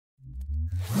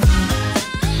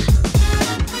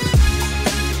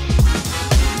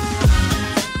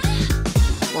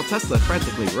Tesla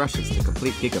frantically rushes to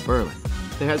complete Giga Berlin,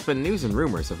 there has been news and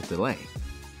rumors of a delay.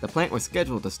 The plant was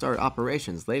scheduled to start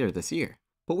operations later this year,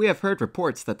 but we have heard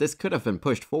reports that this could have been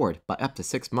pushed forward by up to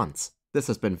 6 months. This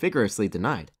has been vigorously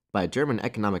denied by a German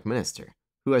economic minister,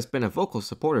 who has been a vocal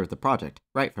supporter of the project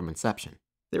right from inception.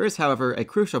 There is, however, a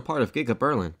crucial part of Giga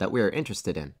Berlin that we are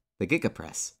interested in, the Giga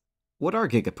Press. What are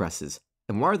Giga Presses,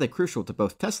 and why are they crucial to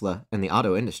both Tesla and the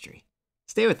auto industry?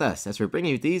 Stay with us as we bring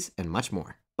you these and much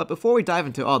more. But before we dive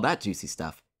into all that juicy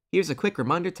stuff, here's a quick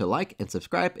reminder to like and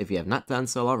subscribe if you have not done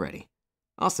so already.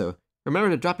 Also,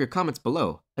 remember to drop your comments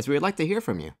below, as we would like to hear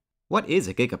from you. What is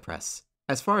a Giga Press?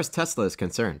 As far as Tesla is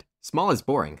concerned, small is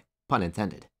boring, pun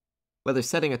intended. Whether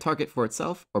setting a target for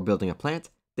itself or building a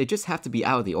plant, they just have to be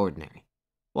out of the ordinary.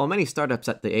 While many startups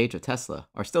at the age of Tesla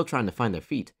are still trying to find their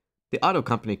feet, the auto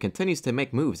company continues to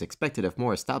make moves expected of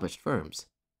more established firms.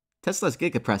 Tesla's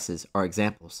Giga Presses are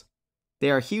examples. They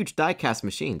are huge die-cast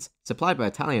machines supplied by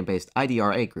Italian-based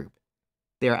IDRA group.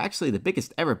 They are actually the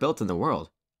biggest ever built in the world,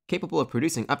 capable of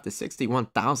producing up to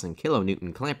 61,000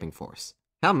 kilonewton clamping force.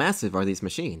 How massive are these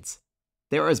machines?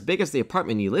 They are as big as the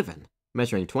apartment you live in,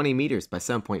 measuring 20 meters by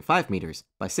 7.5 meters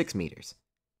by 6 meters.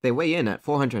 They weigh in at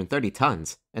 430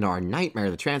 tons and are a nightmare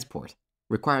to transport,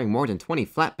 requiring more than 20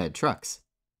 flatbed trucks.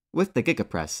 With the Giga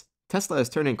Press, Tesla is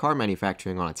turning car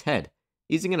manufacturing on its head,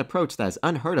 using an approach that is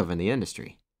unheard of in the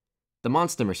industry. The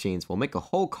monster machines will make a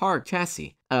whole car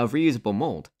chassis out of reusable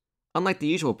mold, unlike the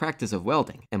usual practice of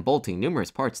welding and bolting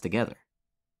numerous parts together.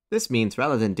 This means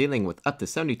rather than dealing with up to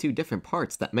 72 different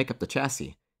parts that make up the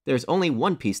chassis, there is only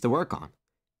one piece to work on.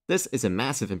 This is a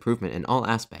massive improvement in all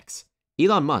aspects.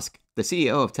 Elon Musk, the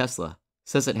CEO of Tesla,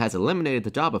 says it has eliminated the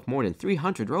job of more than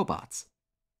 300 robots.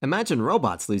 Imagine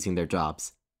robots losing their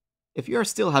jobs. If you are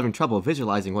still having trouble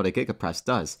visualizing what a Giga Press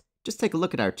does, just take a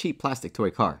look at our cheap plastic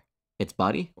toy car. Its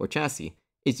body, or chassis,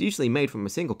 is usually made from a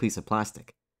single piece of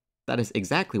plastic. That is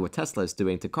exactly what Tesla is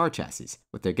doing to car chassis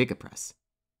with their Giga Press.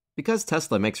 Because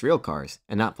Tesla makes real cars,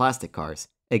 and not plastic cars,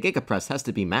 a Giga Press has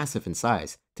to be massive in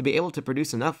size to be able to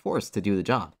produce enough force to do the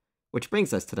job. Which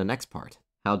brings us to the next part.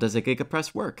 How does a Giga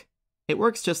Press work? It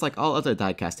works just like all other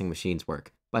die casting machines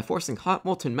work, by forcing hot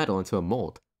molten metal into a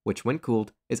mold, which when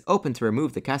cooled, is open to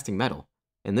remove the casting metal.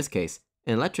 In this case,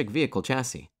 an electric vehicle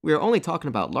chassis. We are only talking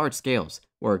about large scales,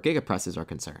 where Giga Presses are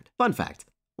concerned. Fun fact,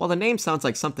 while the name sounds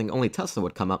like something only Tesla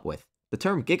would come up with, the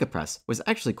term Giga Press was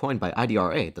actually coined by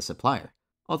IDRA, the supplier,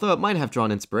 although it might have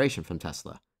drawn inspiration from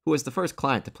Tesla, who was the first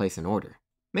client to place an order.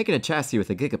 Making a chassis with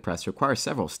a Giga Press requires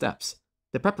several steps.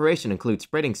 The preparation includes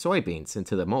spreading soybeans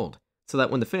into the mold, so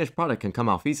that when the finished product can come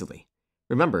off easily.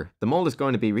 Remember, the mold is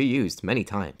going to be reused many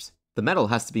times. The metal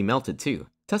has to be melted too.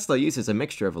 Tesla uses a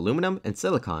mixture of aluminum and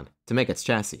silicon to make its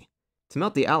chassis. To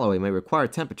melt the alloy may require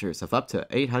temperatures of up to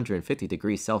 850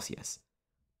 degrees Celsius.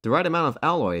 The right amount of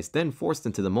alloy is then forced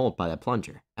into the mold by a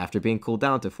plunger. After being cooled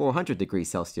down to 400 degrees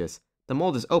Celsius, the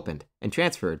mold is opened and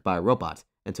transferred by a robot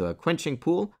into a quenching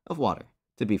pool of water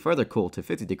to be further cooled to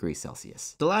 50 degrees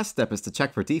Celsius. The last step is to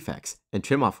check for defects and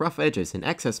trim off rough edges and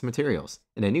excess materials,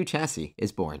 and a new chassis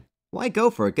is born. Why go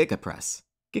for a Giga Press?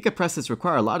 Giga Presses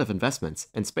require a lot of investments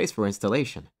and space for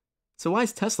installation. So why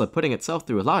is Tesla putting itself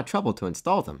through a lot of trouble to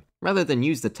install them, rather than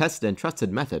use the tested and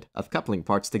trusted method of coupling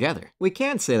parts together? We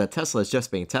can say that Tesla is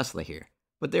just being Tesla here,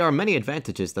 but there are many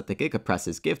advantages that the Giga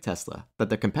Presses give Tesla that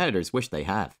their competitors wish they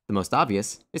have. The most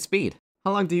obvious is speed.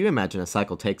 How long do you imagine a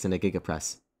cycle takes in a Giga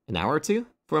Press? An hour or two?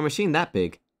 For a machine that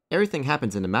big, everything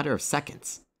happens in a matter of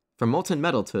seconds. From molten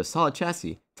metal to a solid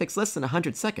chassis takes less than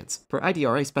 100 seconds per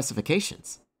IDRA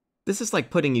specifications. This is like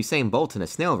putting Usain Bolt in a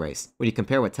snail race when you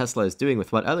compare what Tesla is doing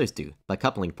with what others do by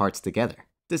coupling parts together.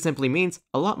 This simply means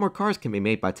a lot more cars can be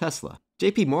made by Tesla.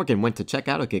 JP Morgan went to check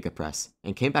out a Giga Press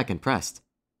and came back impressed.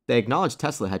 They acknowledged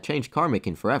Tesla had changed car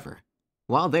making forever.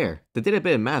 While there, they did a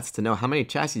bit of maths to know how many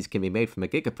chassis can be made from a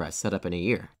Giga Press set up in a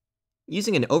year.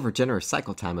 Using an overgenerous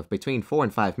cycle time of between 4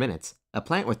 and 5 minutes, a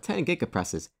plant with 10 Giga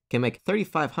Presses can make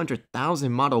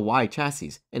 3,500,000 Model Y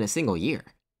chassis in a single year.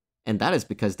 And that is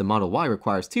because the Model Y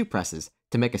requires 2 presses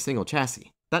to make a single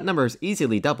chassis. That number is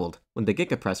easily doubled when the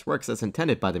Giga Press works as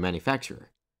intended by the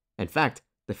manufacturer. In fact,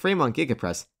 the Fremont Giga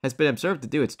Press has been observed to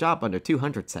do its job under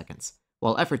 200 seconds,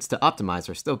 while efforts to optimize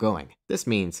are still going. This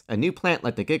means a new plant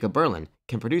like the Giga Berlin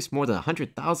can produce more than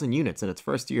 100,000 units in its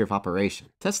first year of operation.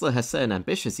 Tesla has set an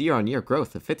ambitious year-on-year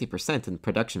growth of 50% in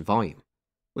production volume.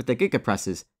 With the Giga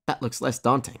Presses, that looks less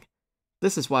daunting.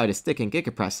 This is why it is sticking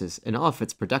Giga Presses in all of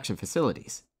its production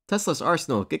facilities. Tesla's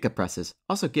arsenal of Giga Presses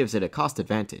also gives it a cost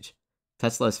advantage.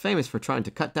 Tesla is famous for trying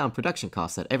to cut down production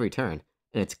costs at every turn,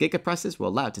 and its Giga Presses will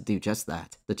allow it to do just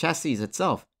that. The chassis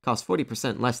itself costs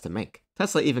 40% less to make.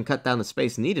 Tesla even cut down the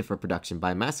space needed for production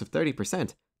by a massive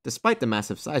 30% Despite the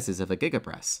massive sizes of a Giga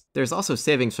Press, there's also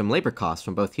savings from labor costs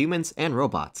from both humans and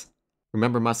robots.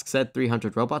 Remember Musk said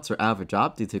 300 robots are out of a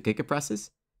job due to Giga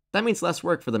Presses? That means less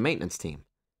work for the maintenance team.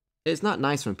 It is not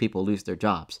nice when people lose their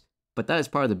jobs, but that is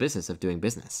part of the business of doing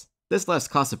business. This less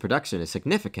cost of production is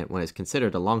significant when it's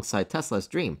considered alongside Tesla's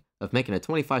dream of making a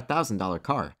 $25,000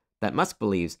 car that Musk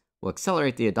believes will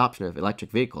accelerate the adoption of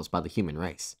electric vehicles by the human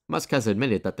race. Musk has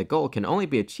admitted that the goal can only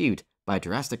be achieved by a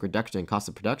drastic reduction in cost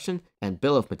of production and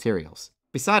bill of materials.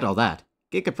 Beside all that,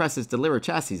 Giga Presses deliver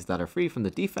chassis that are free from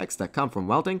the defects that come from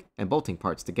welding and bolting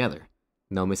parts together.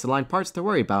 No misaligned parts to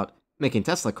worry about, making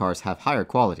Tesla cars have higher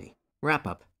quality. Wrap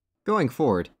up. Going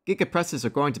forward, Giga Presses are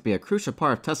going to be a crucial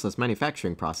part of Tesla's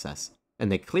manufacturing process,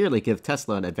 and they clearly give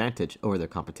Tesla an advantage over their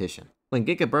competition. When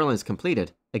Giga Berlin is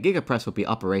completed, a Giga Press will be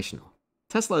operational.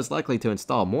 Tesla is likely to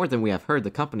install more than we have heard.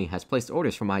 The company has placed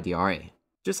orders from IDRA.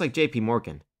 Just like JP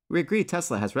Morgan, we agree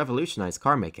Tesla has revolutionized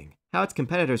car making. How its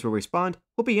competitors will respond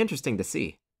will be interesting to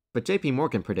see. But JP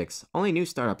Morgan predicts only new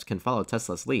startups can follow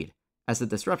Tesla's lead, as the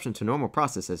disruption to normal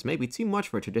processes may be too much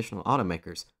for traditional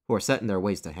automakers who are set in their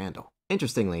ways to handle.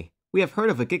 Interestingly, we have heard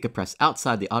of a Giga Press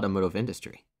outside the automotive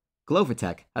industry.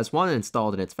 Glovatech has one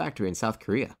installed in its factory in South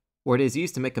Korea, where it is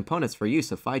used to make components for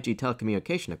use of 5G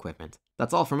telecommunication equipment.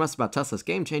 That's all from us about Tesla's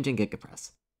game-changing Giga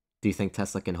Press. Do you think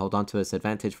Tesla can hold on to its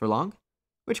advantage for long?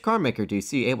 Which car maker do you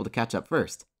see able to catch up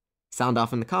first? Sound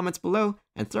off in the comments below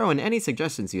and throw in any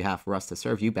suggestions you have for us to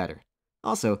serve you better.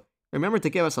 Also, remember to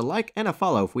give us a like and a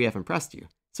follow if we have impressed you,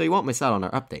 so you won't miss out on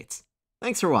our updates.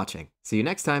 Thanks for watching. See you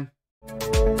next time.